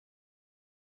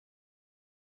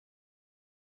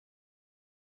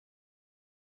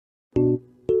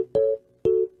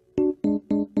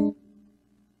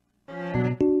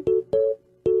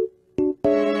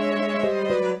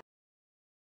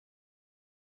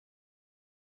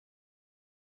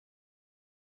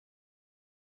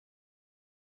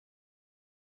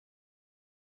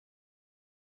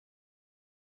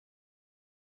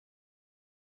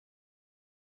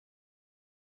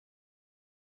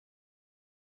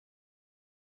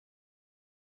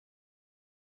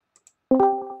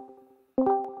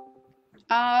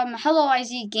Hello,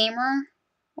 IZ Gamer.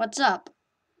 What's up?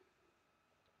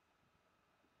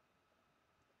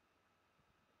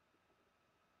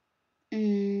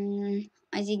 IZ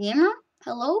Gamer?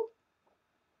 Hello?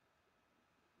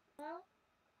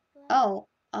 Oh,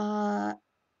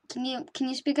 can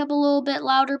you speak up a little bit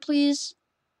louder, please?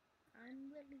 I'm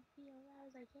literally being loud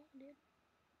as I can, dude.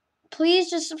 Please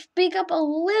just speak up a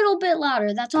little bit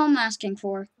louder. That's all I'm asking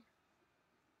for.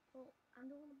 Well, I'm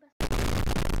doing the best.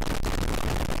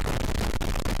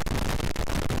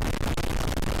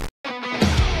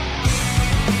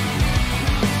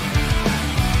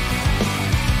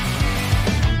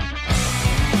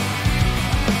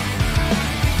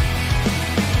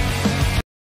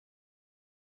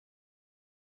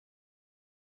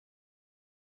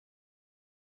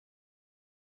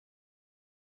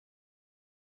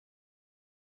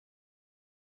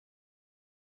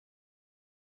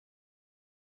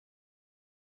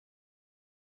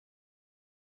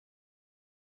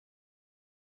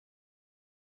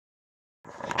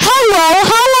 Hello,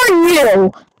 how are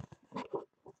you?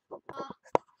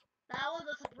 That was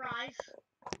a surprise.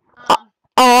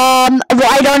 Well,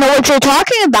 I don't know what you're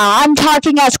talking about. I'm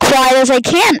talking as quiet as I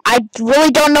can. I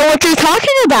really don't know what you're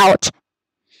talking about.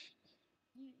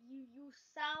 You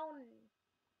sound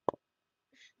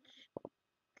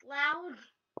loud.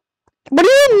 What do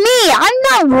you mean?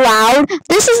 I'm not loud.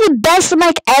 This is the best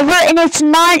mic ever, and it's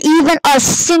not even a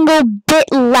single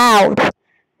bit loud.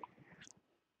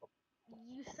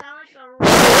 You sound like a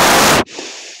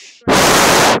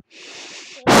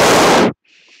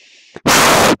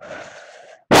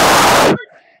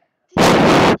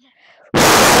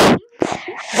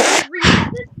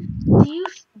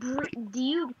do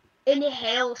you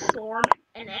inhale storm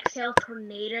and exhale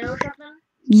tornado or something?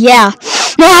 Yeah.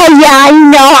 Oh, yeah, I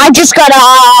know. I just got.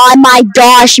 Oh my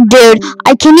gosh, dude.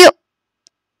 Can you.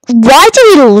 Why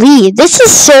did he leave? This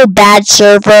is so bad,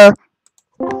 server.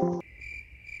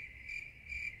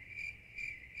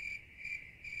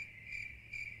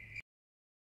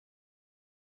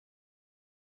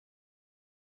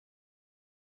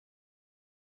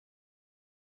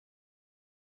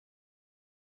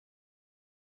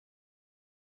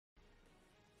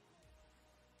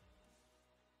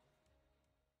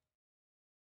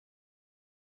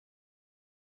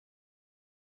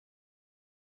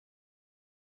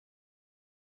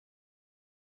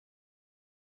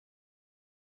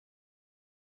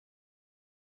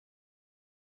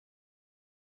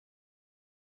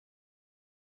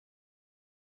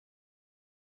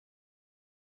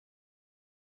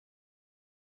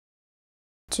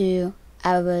 Two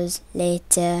hours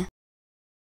later.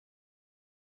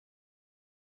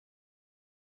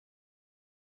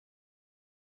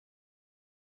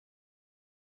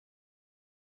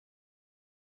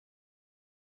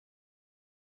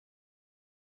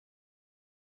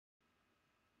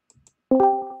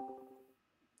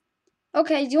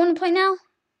 Okay, do you want to play now?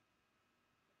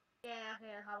 Yeah,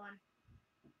 okay, hold on.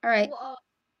 Alright. Well,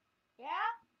 yeah?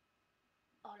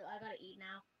 Oh, I gotta eat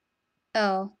now.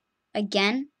 Oh,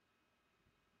 again?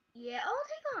 Yeah, oh,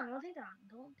 take on.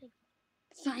 Don't take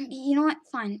Fine, you know what?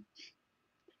 Fine.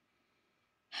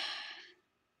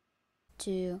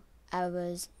 2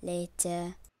 hours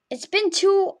later. It's been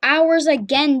 2 hours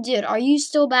again, dude. Are you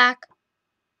still back?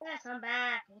 Yes, I'm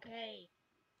back. Okay.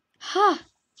 Huh.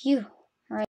 Phew.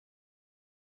 Alright.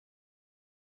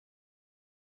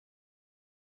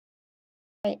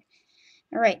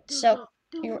 Alright, Dude, so.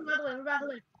 dude, we're by the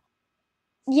way.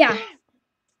 Yeah. Yes!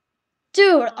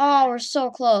 Dude, Okay. oh, we're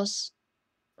so close.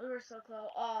 We were so close.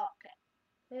 Oh, okay.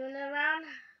 Maybe another round?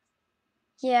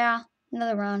 Yeah,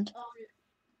 another round. Oh,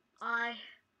 I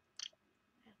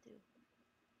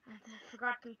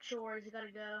forgot some chores. You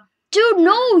gotta go. Dude,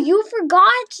 no, you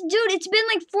forgot? Dude, it's been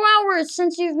like 4 hours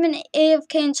since you've been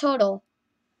AFK in total.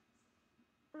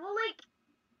 Well,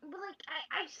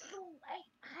 I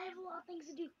have a lot of things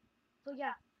to do. So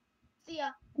yeah. See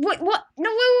ya. Wait, what? No,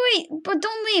 wait, but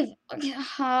don't leave. Okay,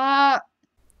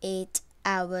 8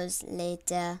 hours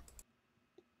later.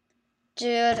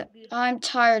 dude, I'm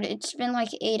tired. It's been like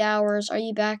 8 hours. Are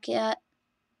you back yet?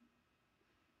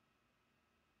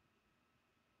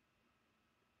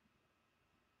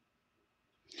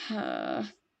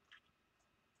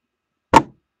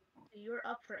 You were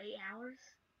up for 8 hours?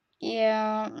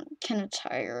 Yeah, I'm kind of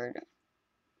tired.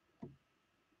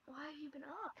 Why have you been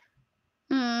up?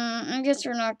 I guess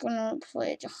we're not gonna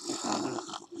play. Well,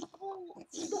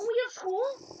 don't we have school?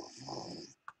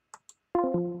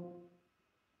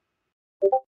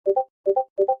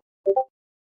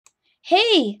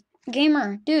 Hey,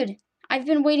 gamer, dude, I've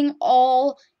been waiting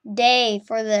all day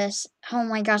for this. Oh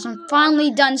my gosh, I'm finally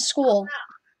done school.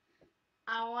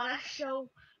 I wanna show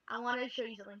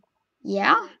you something.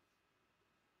 Yeah?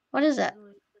 What is it?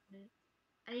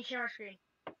 I need to share our screen.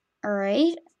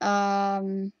 Alright.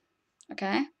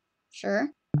 Okay. Sure.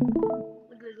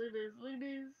 Look at this, look at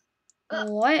this.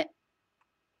 What?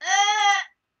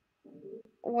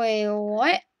 Wait,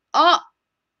 what? Oh,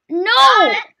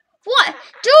 no! What?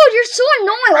 Dude, you're so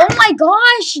annoying. Oh my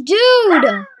gosh, dude.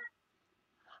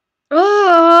 Ugh.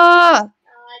 Oh,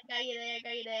 I got you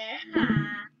there.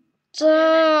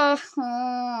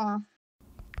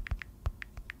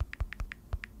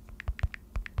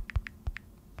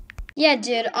 Yeah,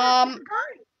 dude. Get the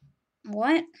guy.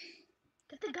 What?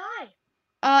 Get the guy.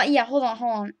 Yeah. Hold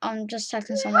on. I'm just texting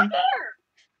He's someone. right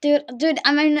there. Dude.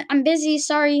 I'm busy.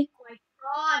 Sorry. Oh my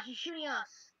gosh, he's shooting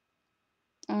us.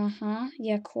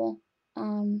 Yeah. Cool.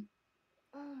 Oh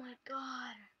my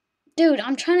god. Dude,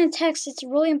 I'm trying to text. It's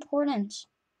really important.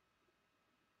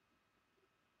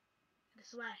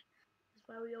 That's why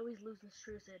we always lose this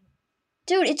Trucid.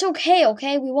 Dude, it's okay.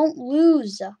 Okay, we won't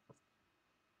lose.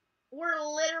 We're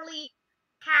literally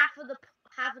half of the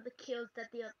kills that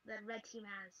that red team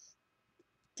has.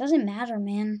 Doesn't matter,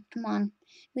 man. Come on.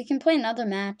 We can play another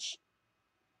match.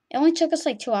 It only took us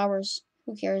like 2 hours.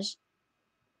 Who cares?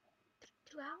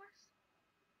 2 hours?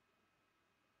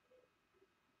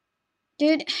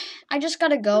 Dude, I just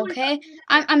gotta go, okay?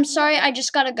 I'm sorry, I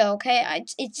just gotta go, okay?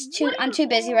 I'm too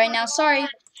busy right now. Sorry.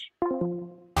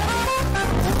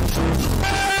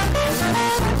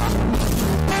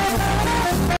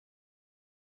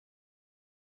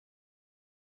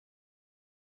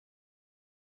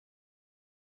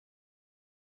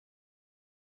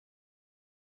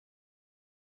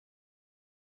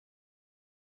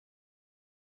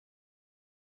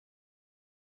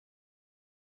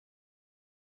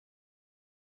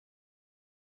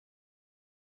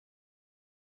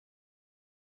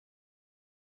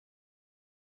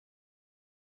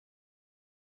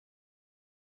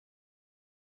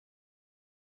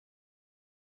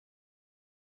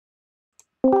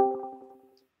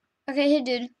 Okay, hey,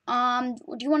 dude.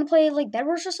 Do you want to play like Bed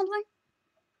Wars or something?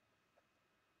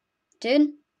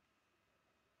 Dude?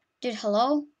 Dude,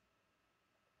 hello?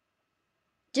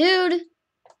 Dude?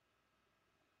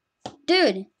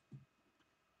 Dude?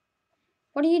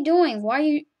 What are you doing? Why are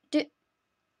you...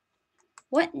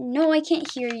 What? No, I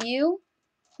can't hear you.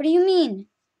 What do you mean?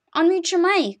 Unmute your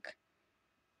mic.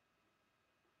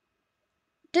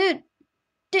 Dude.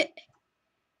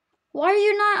 Why are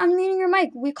you not unmuting your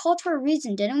mic? We called for a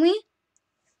reason, didn't we?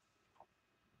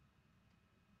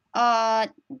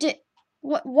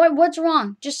 What's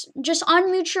wrong? Just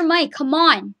unmute your mic. Come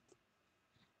on.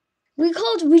 We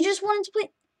just wanted to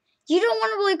play. You don't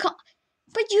want to really call,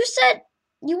 but you said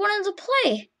you wanted to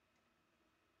play.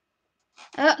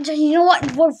 You know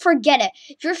what? Well, forget it.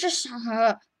 You're just,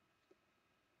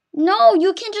 no,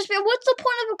 you can't just be, what's the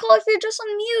point of a call if you're just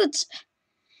on mute?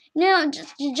 No,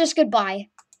 just goodbye.